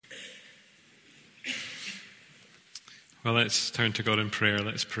Well, let's turn to God in prayer.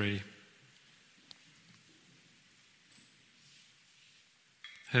 Let's pray.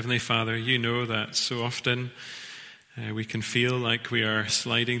 Heavenly Father, you know that so often we can feel like we are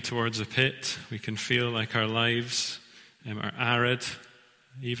sliding towards a pit. We can feel like our lives are arid,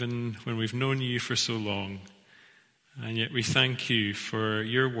 even when we've known you for so long. And yet we thank you for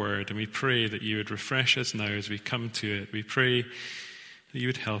your word, and we pray that you would refresh us now as we come to it. We pray that you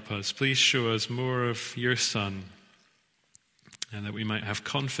would help us. Please show us more of your Son, and that we might have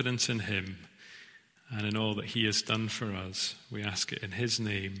confidence in him and in all that he has done for us. We ask it in his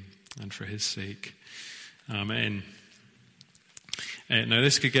name and for his sake. Amen. Now,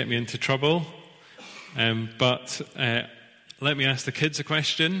 this could get me into trouble, but let me ask the kids a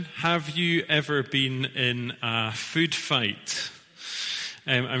question. Have you ever been in a food fight?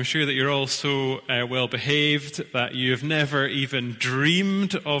 I'm sure that you're all so well behaved that you have never even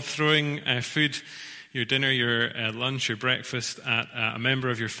dreamed of throwing food, your dinner, your lunch, your breakfast at a member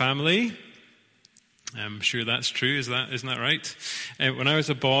of your family. I'm sure that's true. Isn't that right? When I was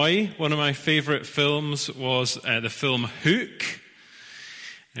a boy, one of my favorite films was the film Hook.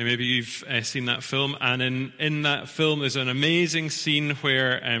 Maybe you've seen that film. And in that film, there's an amazing scene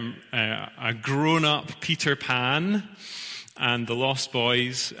where a grown-up Peter Pan and the Lost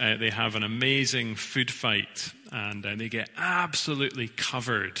Boys, they have an amazing food fight. And they get absolutely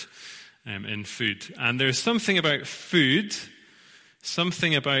covered in food. And there's something about food,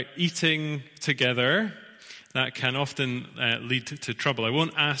 something about eating together that can often lead to trouble. I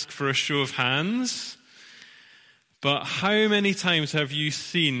won't ask for a show of hands, but how many times have you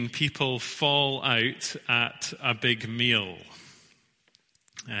seen people fall out at a big meal?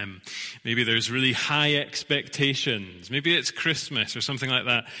 Maybe there's really high expectations. Maybe it's Christmas or something like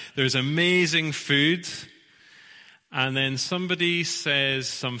that. There's amazing food, and then somebody says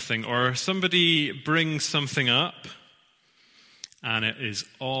something, or somebody brings something up, and it is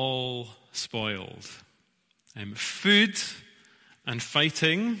all spoiled. Food and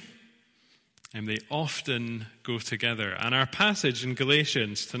fighting, and they often go together. And our passage in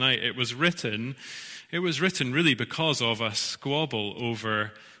Galatians tonight, it was written really because of a squabble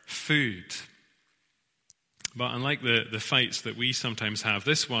over food. But unlike the fights that we sometimes have,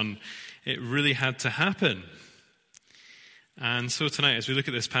 this one, it really had to happen. And so tonight, as we look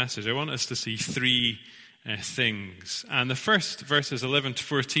at this passage, I want us to see three things. And the first, verses 11 to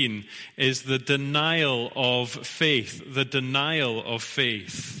 14, is the denial of faith. The denial of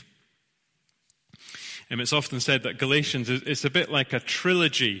faith. It's often said that Galatians is a bit like a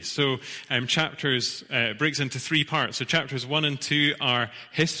trilogy. So chapters breaks into three parts. So chapters 1 and 2 are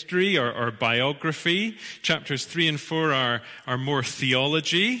history or biography. Chapters 3 and 4 are more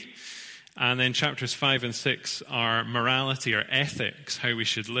theology. And then chapters 5 and 6 are morality or ethics, how we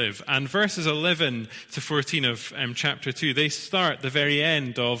should live. And verses 11 to 14 of chapter 2, they start the very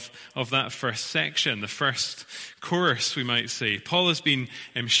end of that first section, the first course, we might say. Paul has been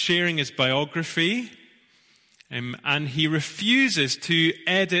sharing his biography, and he refuses to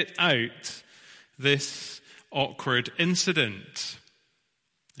edit out this awkward incident.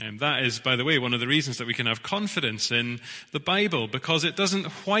 And that is, by the way, one of the reasons that we can have confidence in the Bible, because it doesn't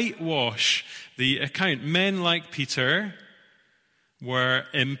whitewash the account. Men like Peter were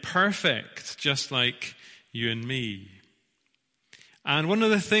imperfect, just like you and me. And one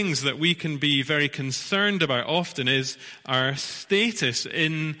of the things that we can be very concerned about often is our status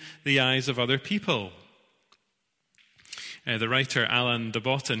in the eyes of other people. The writer Alan de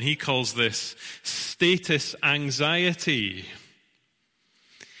Botton, he calls this status anxiety.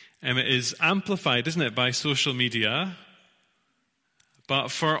 It is amplified, isn't it, by social media? But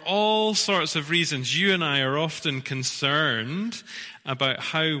for all sorts of reasons, you and I are often concerned about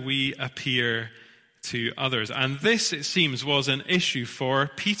how we appear to others. And this, it seems, was an issue for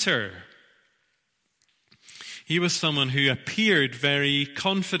Peter. He was someone who appeared very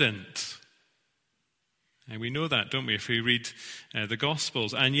confident. And we know that, don't we, if we read the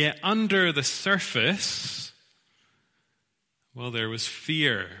Gospels. And yet, under the surface, well, there was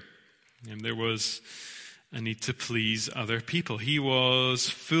fear. And there was a need to please other people. He was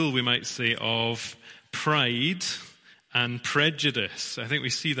full, we might say, of pride and prejudice. I think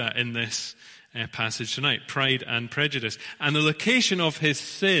we see that in this passage tonight. Pride and prejudice. And the location of his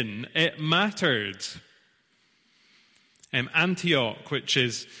sin, it mattered. Antioch, which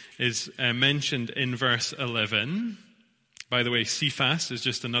is mentioned in verse 11. By the way, Cephas is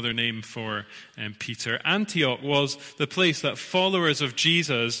just another name for Peter. Antioch was the place that followers of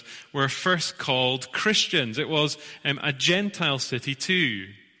Jesus were first called Christians. It was a Gentile city too.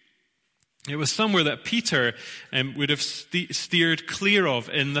 It was somewhere that Peter would have steered clear of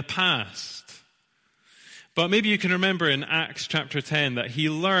in the past. But maybe you can remember in Acts chapter 10 that he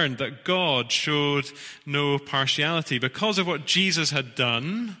learned that God showed no partiality. Because of what Jesus had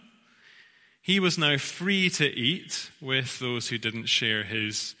done, he was now free to eat with those who didn't share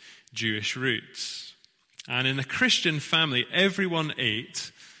his Jewish roots. And in the Christian family, everyone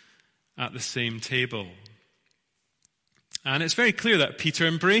ate at the same table. And it's very clear that Peter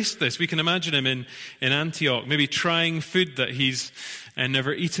embraced this. We can imagine him in Antioch, maybe trying food that he's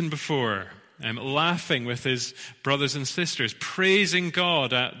never eaten before, laughing with his brothers and sisters, praising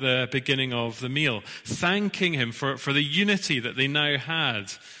God at the beginning of the meal, thanking him for the unity that they now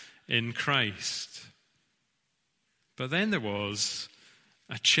had in Christ. But then there was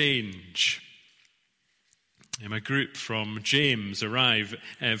a change. A group from James arrive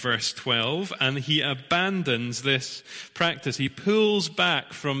at verse 12, and he abandons this practice. He pulls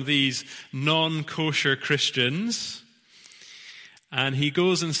back from these non-kosher Christians, and he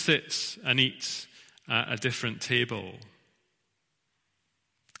goes and sits and eats at a different table.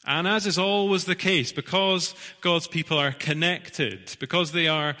 And as is always the case, because God's people are connected, because they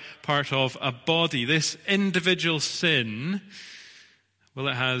are part of a body, this individual sin, well,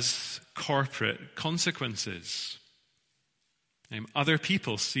 it has corporate consequences. Other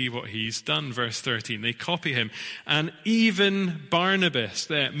people see what he's done, verse 13. They copy him. And even Barnabas,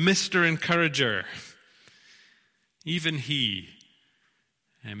 the Mr. Encourager, even he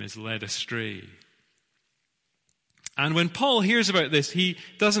is led astray. And when Paul hears about this, he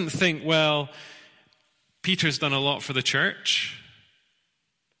doesn't think, well, Peter's done a lot for the church.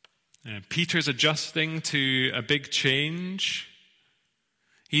 Peter's adjusting to a big change.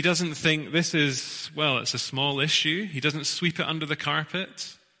 He doesn't think this is, well, it's a small issue. He doesn't sweep it under the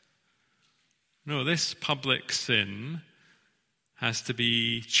carpet. No, this public sin has to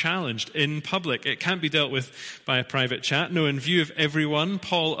be challenged in public. It can't be dealt with by a private chat. No, in view of everyone,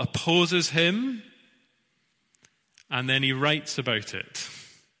 Paul opposes him, and then he writes about it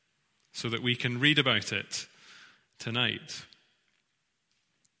so that we can read about it tonight.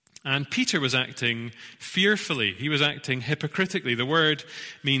 And Peter was acting fearfully. He was acting hypocritically. The word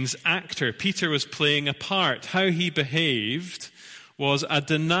means actor. Peter was playing a part. How he behaved was a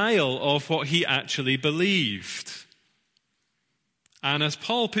denial of what he actually believed. And as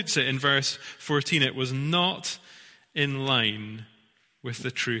Paul puts it in verse 14, it was not in line with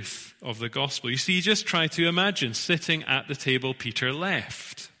the truth of the gospel. You see, just try to imagine sitting at the table Peter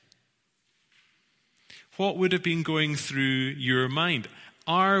left. What would have been going through your mind?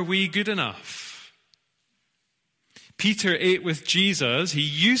 Are we good enough? Peter ate with Jesus. He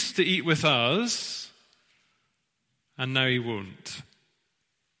used to eat with us, and now he won't.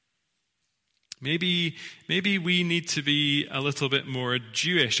 Maybe we need to be a little bit more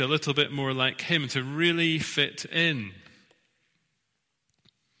Jewish, a little bit more like him to really fit in.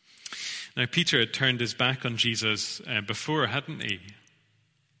 Now, Peter had turned his back on Jesus before, hadn't he?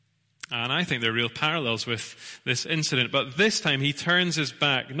 And I think there are real parallels with this incident. But this time he turns his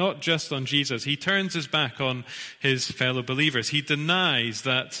back, not just on Jesus, he turns his back on his fellow believers. He denies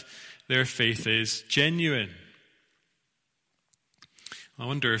that their faith is genuine. I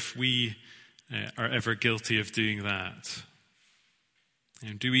wonder if we are ever guilty of doing that.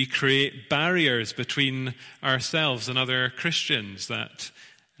 And do we create barriers between ourselves and other Christians that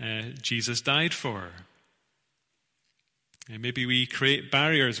Jesus died for? And maybe we create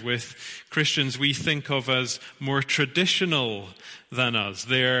barriers with Christians we think of as more traditional than us.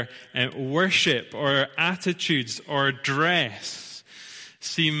 Their worship or attitudes or dress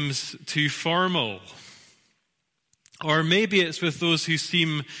seems too formal. Or maybe it's with those who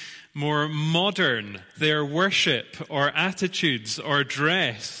seem more modern. Their worship or attitudes or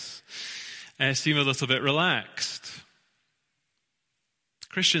dress seem a little bit relaxed.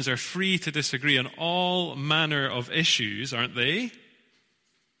 Christians are free to disagree on all manner of issues, aren't they?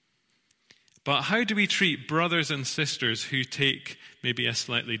 But how do we treat brothers and sisters who take maybe a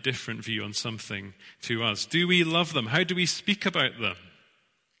slightly different view on something to us? Do we love them? How do we speak about them?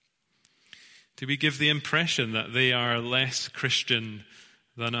 Do we give the impression that they are less Christian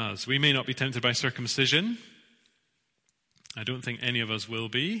than us? We may not be tempted by circumcision. I don't think any of us will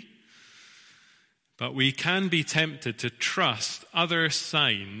be. But we can be tempted to trust other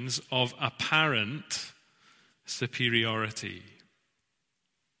signs of apparent superiority.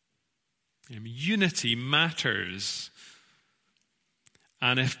 Unity matters.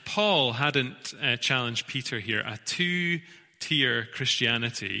 And if Paul hadn't challenged Peter here, a two-tier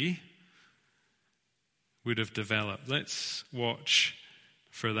Christianity would have developed. Let's watch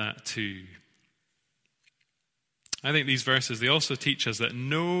for that too. I think these verses, they also teach us that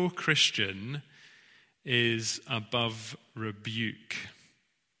no Christian is above rebuke.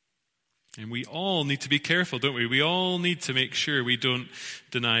 And we all need to be careful, don't we? We all need to make sure we don't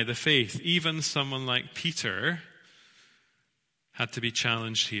deny the faith. Even someone like Peter had to be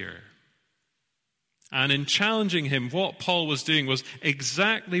challenged here. And in challenging him, what Paul was doing was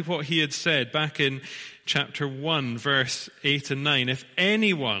exactly what he had said back in chapter 1, verse 8 and 9. If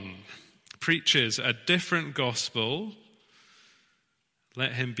anyone preaches a different gospel,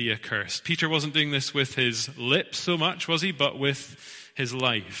 let him be accursed. Peter wasn't doing this with his lips so much, was he? But with his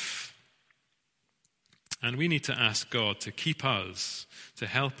life. And we need to ask God to keep us, to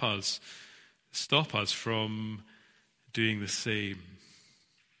help us, stop us from doing the same.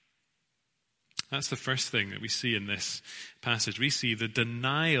 That's the first thing that we see in this passage. We see the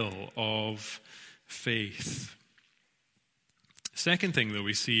denial of faith. Second thing that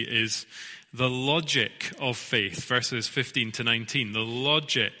we see is the logic of faith, verses 15 to 19. The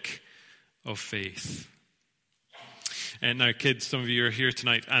logic of faith. And now, kids, some of you are here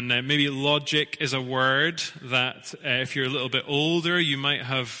tonight, and maybe logic is a word that if you're a little bit older, you might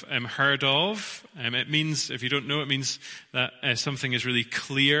have heard of. It means, if you don't know, it means that something is really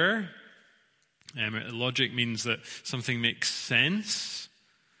clear. Logic means that something makes sense.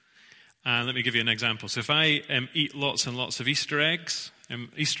 And let me give you an example. So if I eat lots and lots of Easter eggs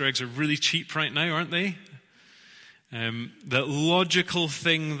are really cheap right now, aren't they? The logical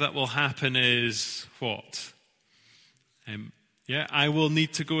thing that will happen is what? I will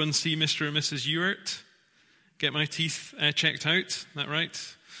need to go and see Mr. and Mrs. Ewart, get my teeth checked out. Is that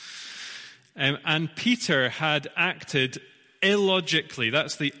right? And Peter had acted illogically.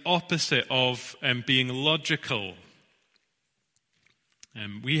 That's the opposite of being logical.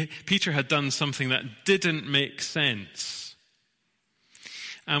 Peter had done something that didn't make sense.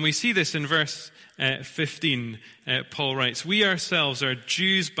 And we see this in verse 15. Paul writes, "We ourselves are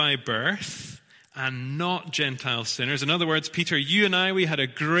Jews by birth and not Gentile sinners." In other words, Peter, you and I, we had a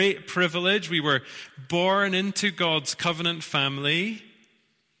great privilege. We were born into God's covenant family.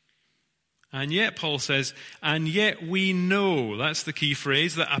 And yet, Paul says, and yet we know, that's the key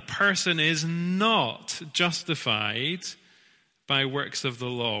phrase, that a person is not justified by works of the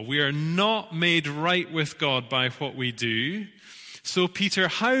law. We are not made right with God by what we do. So, Peter,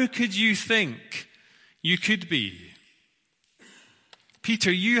 how could you think you could be?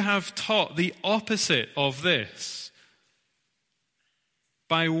 Peter, you have taught the opposite of this.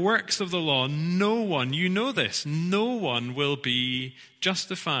 By works of the law, no one, you know this, no one will be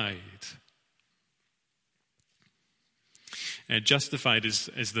justified. Justified is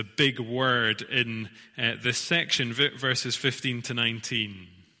the big word in this section, verses 15 to 19.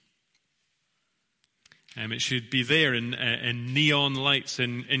 It should be there in neon lights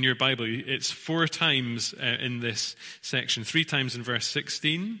in your Bible. It's 4 times in this section, 3 times in verse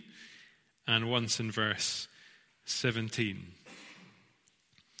 16 and once in verse 17.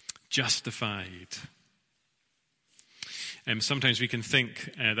 Justified. Sometimes we can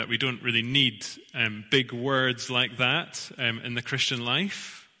think that we don't really need big words like that in the Christian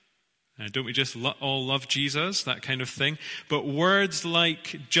life. Don't we just all love Jesus, that kind of thing? But words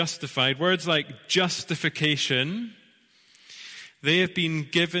like justified, words like justification, they have been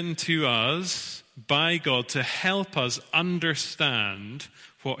given to us by God to help us understand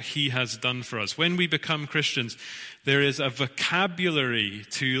what He has done for us. When we become Christians, there is a vocabulary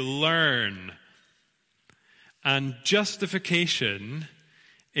to learn. And justification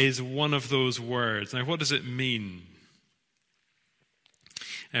is one of those words. Now, what does it mean?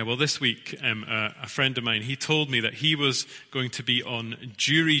 Well, this week, a friend of mine, he told me that he was going to be on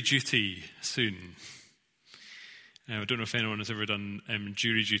jury duty soon. I don't know if anyone has ever done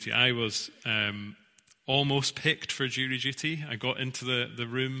jury duty. I was almost picked for jury duty. I got into the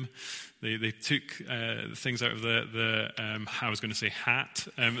room. They took things out of the I was going to say hat.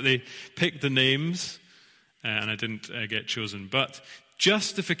 They picked the names, and I didn't get chosen. But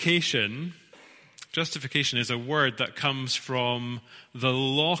justification is a word that comes from the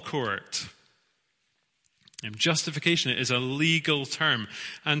law court. Justification is a legal term.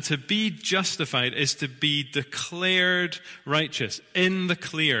 And to be justified is to be declared righteous, in the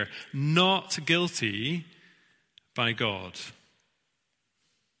clear, not guilty by God.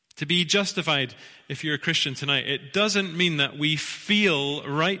 To be justified, if you're a Christian tonight, it doesn't mean that we feel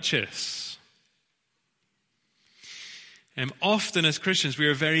righteous. Often as Christians, we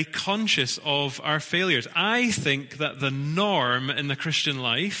are very conscious of our failures. I think that the norm in the Christian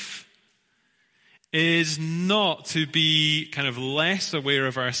life is not to be kind of less aware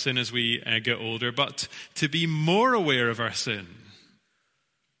of our sin as we get older, but to be more aware of our sin.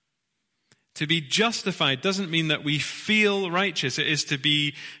 To be justified doesn't mean that we feel righteous. It is to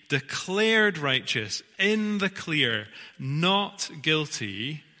be declared righteous, in the clear, not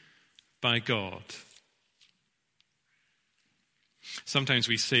guilty by God. Sometimes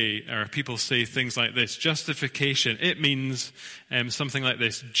we say, or people say things like this, justification, it means something like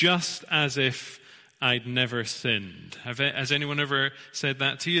this, just as if I'd never sinned. Has anyone ever said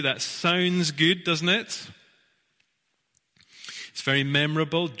that to you? That sounds good, doesn't it? It's very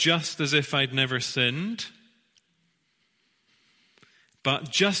memorable, just as if I'd never sinned.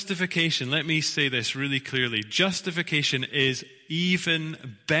 But justification, let me say this really clearly, justification is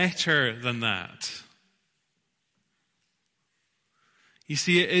even better than that. You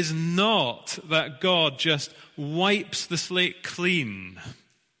see, it is not that God just wipes the slate clean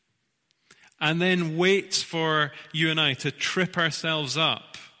and then waits for you and I to trip ourselves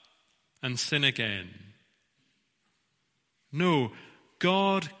up and sin again. No,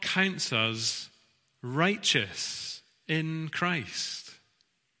 God counts us righteous in Christ.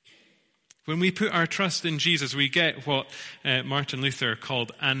 When we put our trust in Jesus, we get what Martin Luther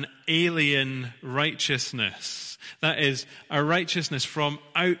called an alien righteousness. That is, a righteousness from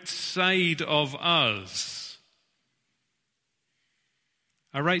outside of us.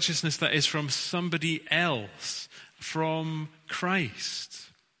 A righteousness that is from somebody else, from Christ.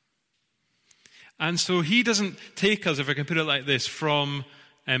 And so he doesn't take us, if I can put it like this, from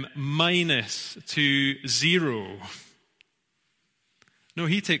minus to zero. No,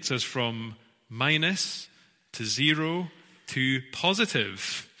 he takes us from minus to zero to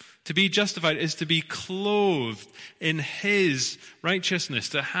positive. To be justified is to be clothed in his righteousness,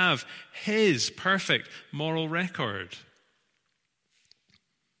 to have his perfect moral record.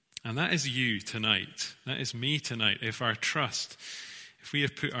 And that is you tonight. That is me tonight, if we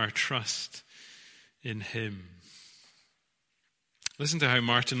have put our trust in him. Listen to how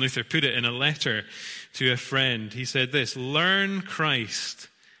Martin Luther put it in a letter to a friend. He said this, "Learn Christ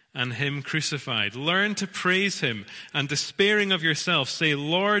and him crucified. Learn to praise him, and despairing of yourself, say,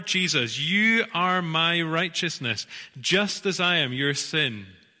 Lord Jesus, you are my righteousness, just as I am your sin.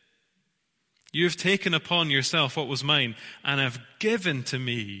 You have taken upon yourself what was mine, and have given to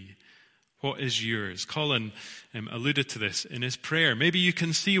me what is yours." Colin alluded to this in his prayer. Maybe you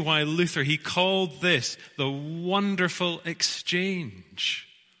can see why Luther, he called this the wonderful exchange.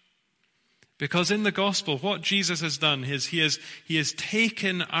 Because in the gospel, what Jesus has done is he has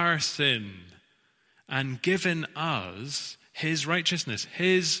taken our sin and given us his righteousness,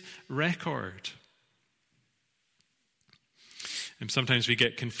 his record. And sometimes we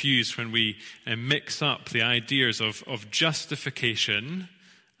get confused when we mix up the ideas of justification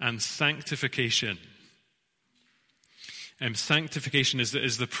and sanctification. Sanctification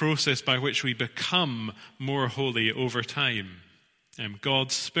is the process by which we become more holy over time.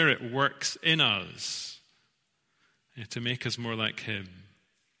 God's Spirit works in us to make us more like him.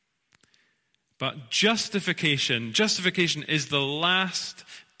 But justification is the last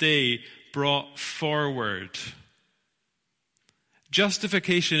day brought forward.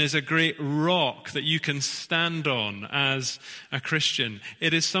 Justification is a great rock that you can stand on as a Christian.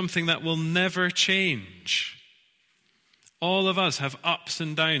 It is something that will never change. All of us have ups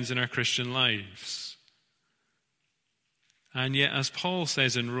and downs in our Christian lives. And yet, as Paul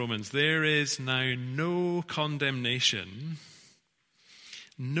says in Romans, there is now no condemnation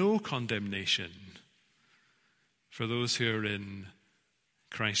for those who are in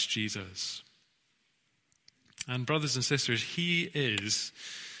Christ Jesus. And brothers and sisters, he is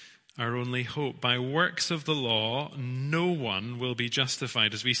our only hope. By works of the law, no one will be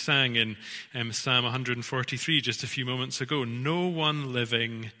justified. As we sang in Psalm 143 just a few moments ago, no one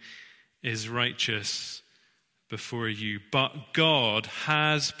living is righteous before you. But God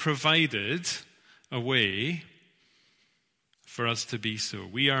has provided a way for us to be so.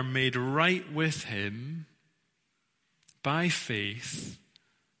 We are made right with him by faith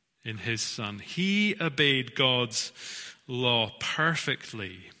in his Son. He obeyed God's law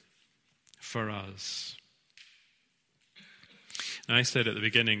perfectly for us. Now, I said at the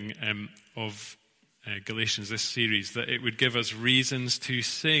beginning of Galatians, this series, that it would give us reasons to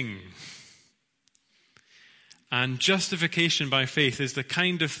sing. And justification by faith is the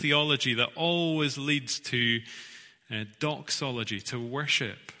kind of theology that always leads to doxology, to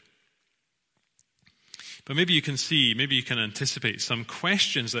worship. But maybe you can anticipate some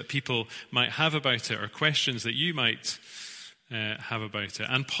questions that people might have about it, or questions that you might have about it.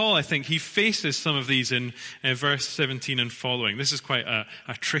 And Paul, I think, he faces some of these in verse 17 and following. This is quite a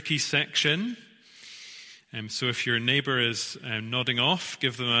tricky section. So if your neighbor is nodding off,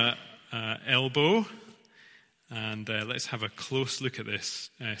 give them an elbow. And let's have a close look at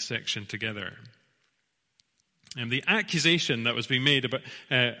this section together. And the accusation that was being made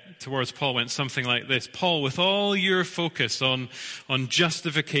towards Paul went something like this: Paul, with all your focus on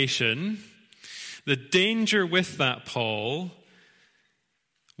justification, the danger with that, Paul,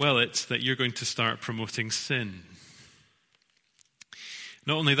 well, it's that you're going to start promoting sin.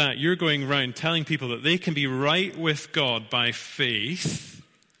 Not only that, you're going around telling people that they can be right with God by faith.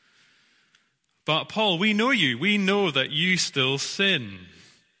 But Paul, we know you. We know that you still sin.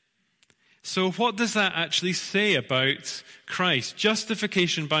 So what does that actually say about Christ?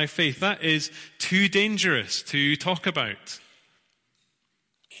 Justification by faith, that is too dangerous to talk about.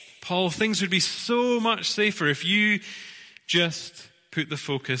 Paul, things would be so much safer if you just put the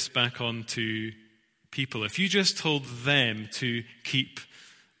focus back onto people, if you just told them to keep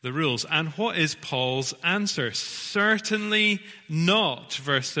the rules. And what is Paul's answer? Certainly not,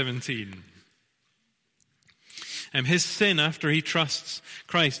 verse 17. His sin after he trusts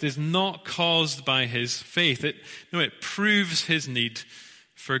Christ is not caused by his faith. It proves his need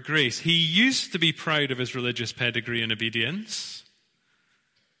for grace. He used to be proud of his religious pedigree and obedience,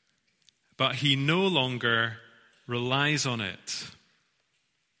 but he no longer relies on it.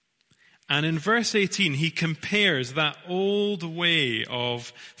 And in verse 18, he compares that old way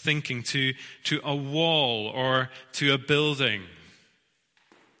of thinking to a wall or to a building.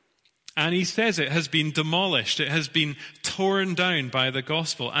 And he says it has been demolished. It has been torn down by the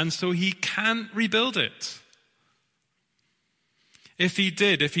gospel. And so he can't rebuild it. If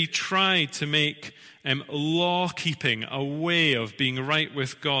he tried to make law-keeping a way of being right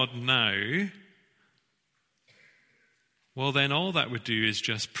with God now, well, then all that would do is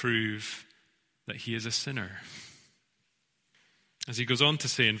just prove that he is a sinner. As he goes on to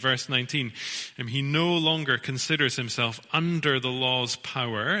say in verse 19, he no longer considers himself under the law's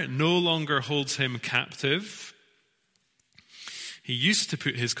power. It no longer holds him captive. He used to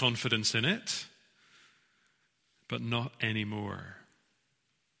put his confidence in it, but not anymore.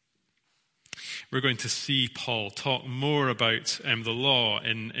 We're going to see Paul talk more about the law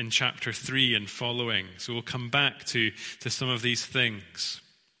in chapter 3 and following. So we'll come back to some of these things.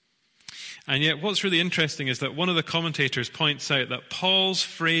 And yet what's really interesting is that one of the commentators points out that Paul's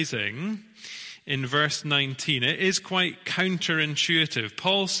phrasing in verse 19, it is quite counterintuitive.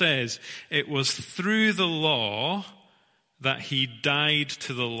 Paul says it was through the law that he died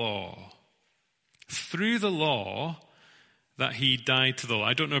to the law. Through the law that he died to the law.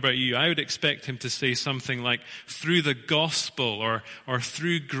 I don't know about you. I would expect him to say something like through the gospel or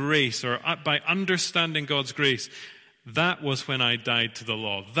through grace or by understanding God's grace. That was when I died to the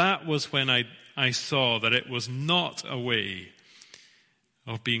law. That was when I saw that it was not a way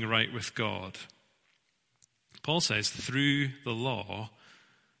of being right with God. Paul says, through the law,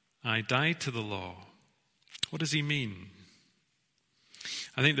 I died to the law. What does he mean?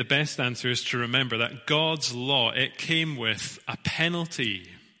 I think the best answer is to remember that God's law, it came with a penalty.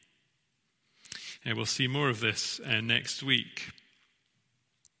 And we'll see more of this next week.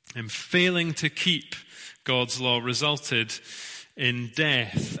 And failing to keep God's law resulted in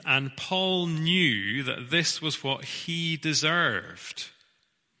death. And Paul knew that this was what he deserved.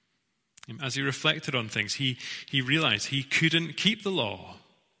 As he reflected on things, he realized he couldn't keep the law.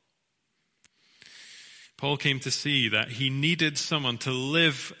 Paul came to see that he needed someone to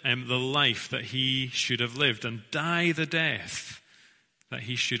live the life that he should have lived and die the death that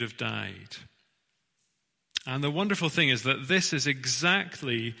he should have died. And the wonderful thing is that this is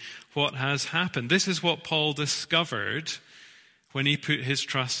exactly what has happened. This is what Paul discovered when he put his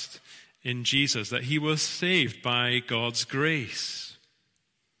trust in Jesus, that he was saved by God's grace.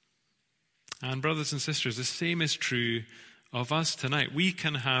 And brothers and sisters, the same is true of us tonight. We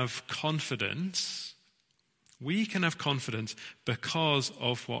can have confidence. We can have confidence because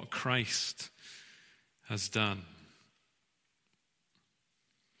of what Christ has done.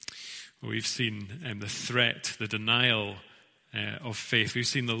 We've seen the threat, the denial of faith. We've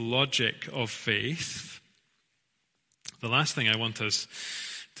seen the logic of faith. The last thing I want us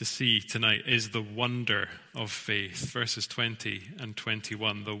to see tonight is the wonder of faith. Verses 20 and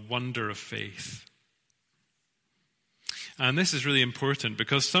 21, the wonder of faith. And this is really important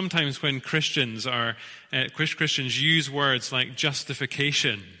because sometimes when Christians use words like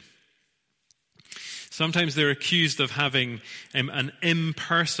justification, sometimes they're accused of having an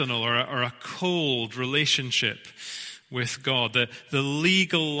impersonal or a cold relationship with God. The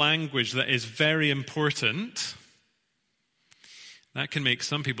legal language that is very important, that can make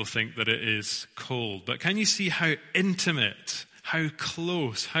some people think that it is cold. But can you see how intimate, how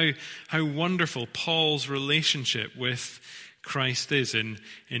close, how wonderful Paul's relationship with Christ is in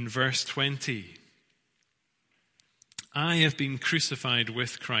verse 20? I have been crucified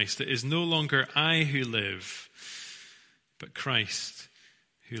with Christ. It is no longer I who live, but Christ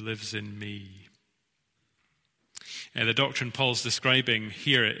who lives in me. The doctrine Paul's describing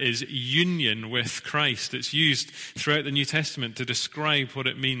here is union with Christ. It's used throughout the New Testament to describe what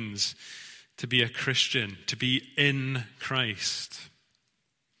it means to be a Christian, to be in Christ.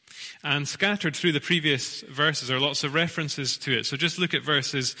 And scattered through the previous verses are lots of references to it. So just look at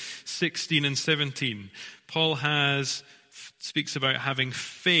verses 16 and 17. Paul speaks about having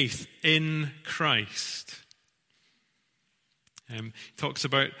faith in Christ. He talks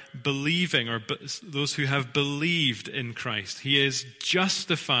about believing, or those who have believed in Christ. He is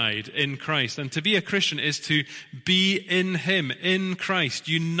justified in Christ. And to be a Christian is to be in him, in Christ,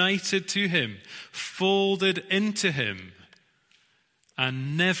 united to him, folded into him,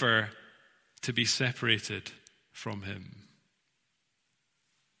 and never to be separated from him.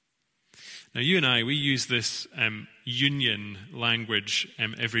 Now, you and I, we use this union language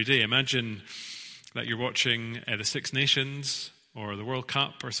every day. Imagine that you're watching the Six Nations or the World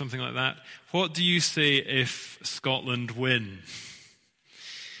Cup or something like that. What do you say if Scotland win?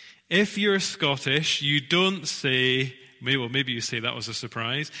 If you're Scottish, you don't say, maybe you say that was a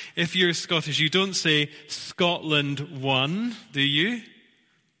surprise. If you're Scottish, you don't say Scotland won, do you?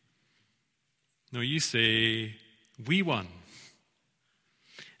 No, you say we won.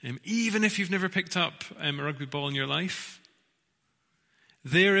 Even if you've never picked up a rugby ball in your life,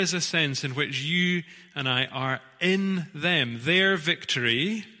 there is a sense in which you and I are in them. Their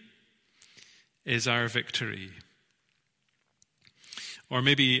victory is our victory. Or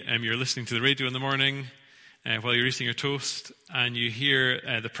maybe you're listening to the radio in the morning while you're eating your toast, and you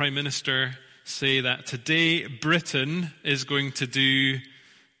hear the Prime Minister say that today Britain is going to do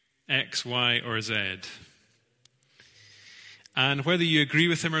X, Y, or Z. And whether you agree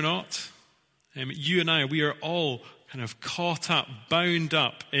with him or not, you and I, we are all kind of caught up, bound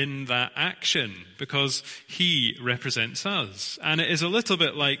up in that action because he represents us. And it is a little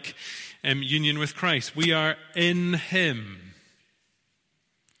bit like union with Christ. We are in him.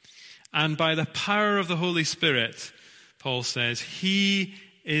 And by the power of the Holy Spirit, Paul says, he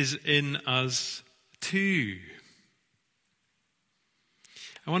is in us too.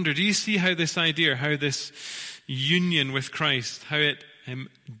 I wonder, do you see how this idea, how this union with Christ, how it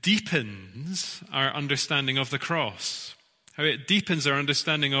deepens our understanding of the cross, how it deepens our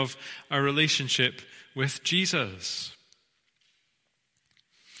understanding of our relationship with Jesus?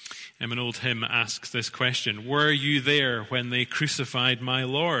 An old hymn asks this question: were you there when they crucified my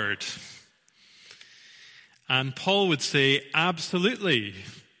Lord? And Paul would say, absolutely.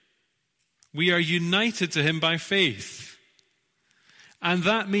 We are united to him by faith. And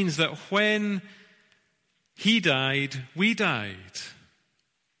that means that when he died, we died.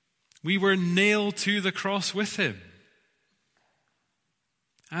 We were nailed to the cross with him.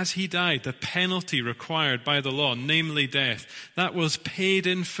 As he died, the penalty required by the law, namely death, that was paid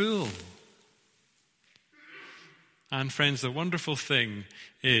in full. And friends, the wonderful thing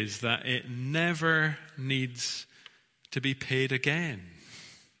is that it never needs to be paid again.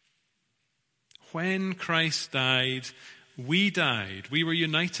 When Christ died, we died. We were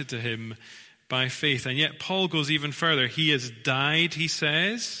united to him by faith. And yet Paul goes even further. He has died, he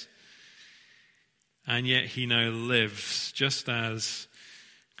says, and yet he now lives just as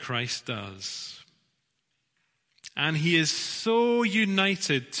Christ does. And he is so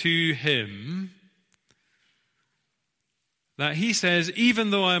united to him that he says,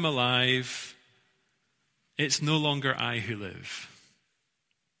 even though I'm alive, it's no longer I who live,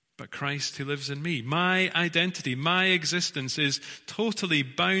 but Christ who lives in me. My identity, my existence is totally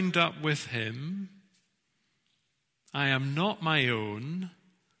bound up with him. I am not my own,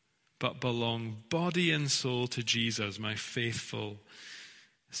 but belong body and soul to Jesus, my faithful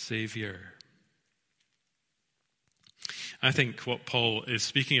Savior. I think what Paul is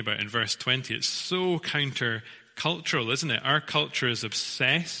speaking about in verse 20, it's so counter-cultural, isn't it? Our culture is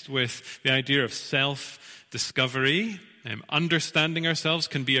obsessed with the idea of self-discovery. Understanding ourselves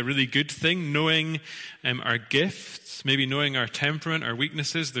can be a really good thing. Knowing our gifts, maybe knowing our temperament, our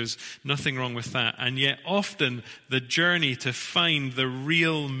weaknesses, there's nothing wrong with that. And yet often the journey to find the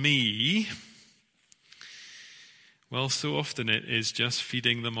real me, well, so often it is just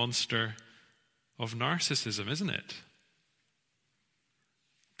feeding the monster of narcissism, isn't it?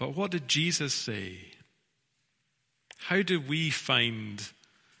 But what did Jesus say? How do we find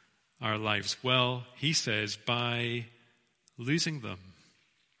our lives? Well, he says, by losing them.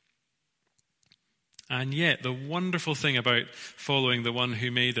 And yet, the wonderful thing about following the one who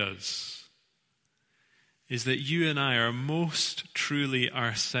made us is that you and I are most truly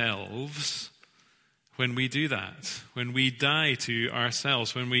ourselves when we do that, when we die to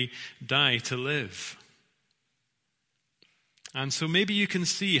ourselves, when we die to live. And so maybe you can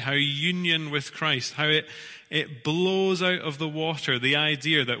see how union with Christ, how it blows out of the water the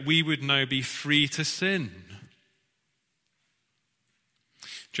idea that we would now be free to sin.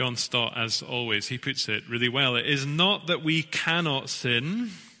 John Stott, as always, he puts it really well. It is not that we cannot sin,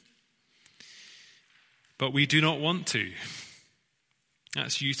 but we do not want to.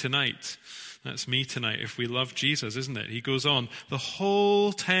 That's you tonight. That's me tonight, if we love Jesus, isn't it? He goes on, the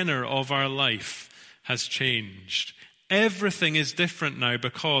whole tenor of our life has changed. Everything is different now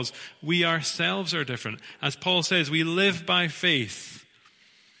because we ourselves are different. As Paul says, we live by faith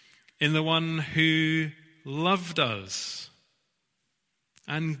in the one who loved us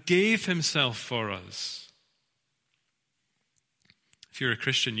and gave himself for us. If you're a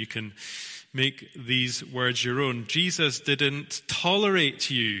Christian, you can make these words your own. Jesus didn't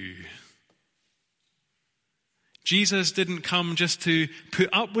tolerate you. Jesus didn't come just to put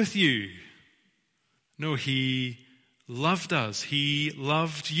up with you. No, he loved us. He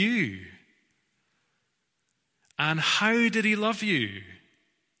loved you. And how did he love you?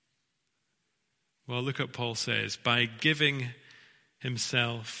 Well, look what Paul says. By giving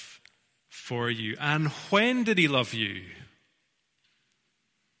himself for you. And when did he love you?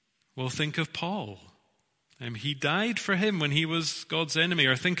 Well, think of Paul. He died for him when he was God's enemy.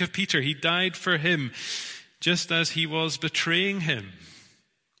 Or think of Peter. He died for him just as he was betraying him.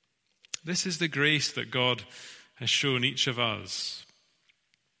 This is the grace that God has shown each of us.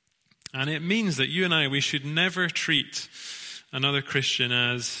 And it means that you and I, we should never treat another Christian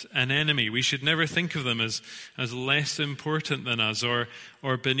as an enemy. We should never think of them as less important than us or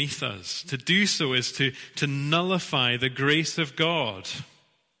beneath us. To do so is to nullify the grace of God.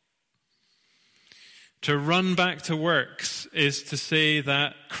 To run back to works is to say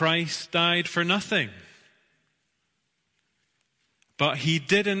that Christ died for nothing. But he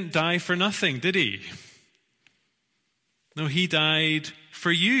didn't die for nothing, did he? No, he died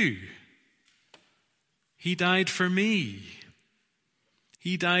for you. He died for me.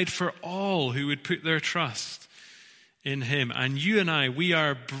 He died for all who would put their trust in him. And you and I, we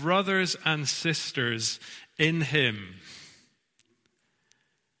are brothers and sisters in him.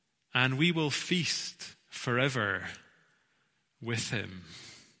 And we will feast forever with him.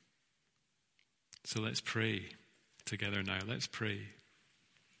 So let's pray together now. Let's pray.